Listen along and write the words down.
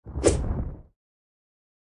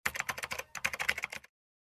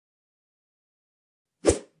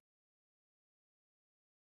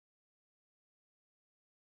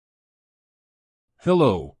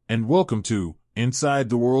Hello, and welcome to Inside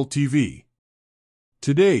the World TV.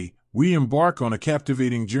 Today, we embark on a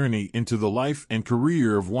captivating journey into the life and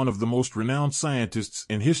career of one of the most renowned scientists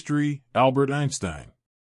in history, Albert Einstein.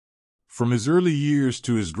 From his early years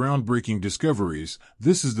to his groundbreaking discoveries,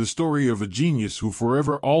 this is the story of a genius who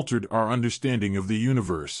forever altered our understanding of the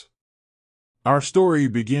universe. Our story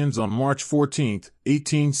begins on March 14,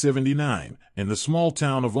 1879, in the small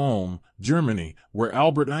town of Ulm, Germany, where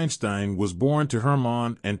Albert Einstein was born to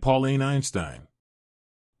Hermann and Pauline Einstein.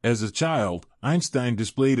 As a child, Einstein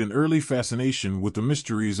displayed an early fascination with the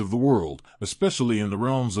mysteries of the world, especially in the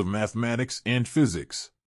realms of mathematics and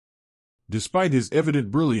physics. Despite his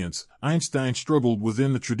evident brilliance, Einstein struggled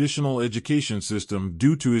within the traditional education system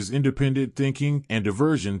due to his independent thinking and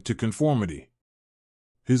aversion to conformity.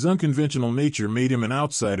 His unconventional nature made him an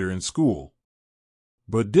outsider in school.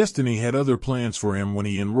 But destiny had other plans for him when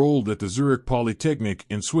he enrolled at the Zurich Polytechnic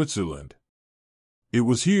in Switzerland. It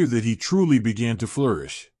was here that he truly began to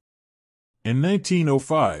flourish. In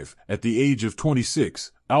 1905, at the age of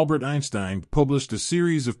 26, Albert Einstein published a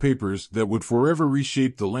series of papers that would forever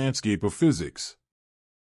reshape the landscape of physics.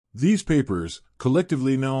 These papers,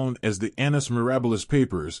 collectively known as the Annus Mirabilis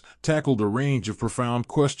papers, tackled a range of profound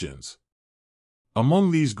questions.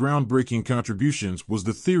 Among these groundbreaking contributions was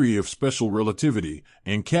the theory of special relativity,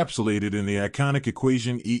 encapsulated in the iconic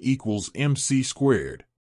equation E=mc².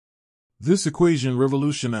 This equation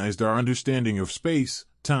revolutionized our understanding of space,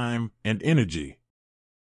 time, and energy.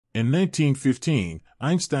 In 1915,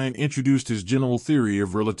 Einstein introduced his general theory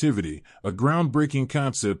of relativity, a groundbreaking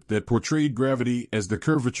concept that portrayed gravity as the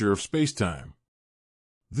curvature of spacetime.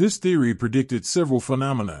 This theory predicted several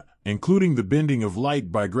phenomena, including the bending of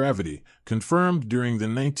light by gravity, confirmed during the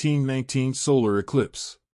 1919 solar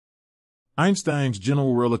eclipse. Einstein's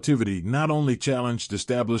general relativity not only challenged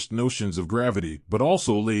established notions of gravity but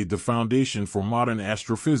also laid the foundation for modern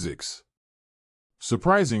astrophysics.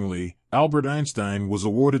 Surprisingly, Albert Einstein was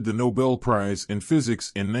awarded the Nobel Prize in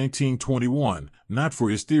Physics in 1921, not for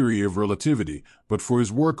his theory of relativity, but for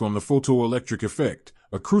his work on the photoelectric effect,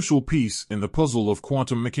 a crucial piece in the puzzle of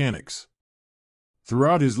quantum mechanics.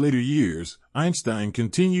 Throughout his later years, Einstein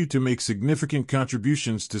continued to make significant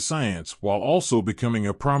contributions to science while also becoming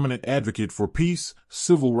a prominent advocate for peace,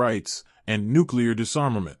 civil rights, and nuclear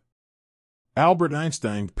disarmament. Albert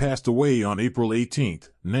Einstein passed away on April 18,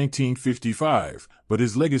 1955, but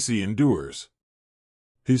his legacy endures.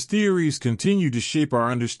 His theories continue to shape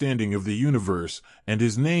our understanding of the universe, and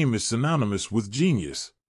his name is synonymous with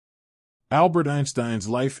genius. Albert Einstein's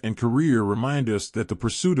life and career remind us that the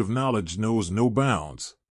pursuit of knowledge knows no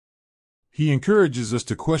bounds. He encourages us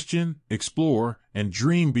to question, explore, and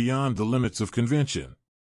dream beyond the limits of convention.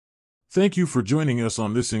 Thank you for joining us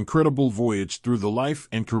on this incredible voyage through the life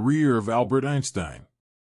and career of Albert Einstein.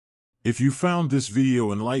 If you found this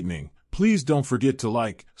video enlightening, please don't forget to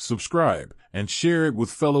like, subscribe, and share it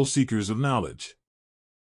with fellow seekers of knowledge.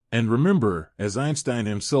 And remember, as Einstein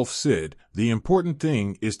himself said, the important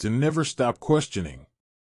thing is to never stop questioning.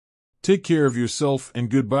 Take care of yourself and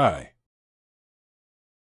goodbye.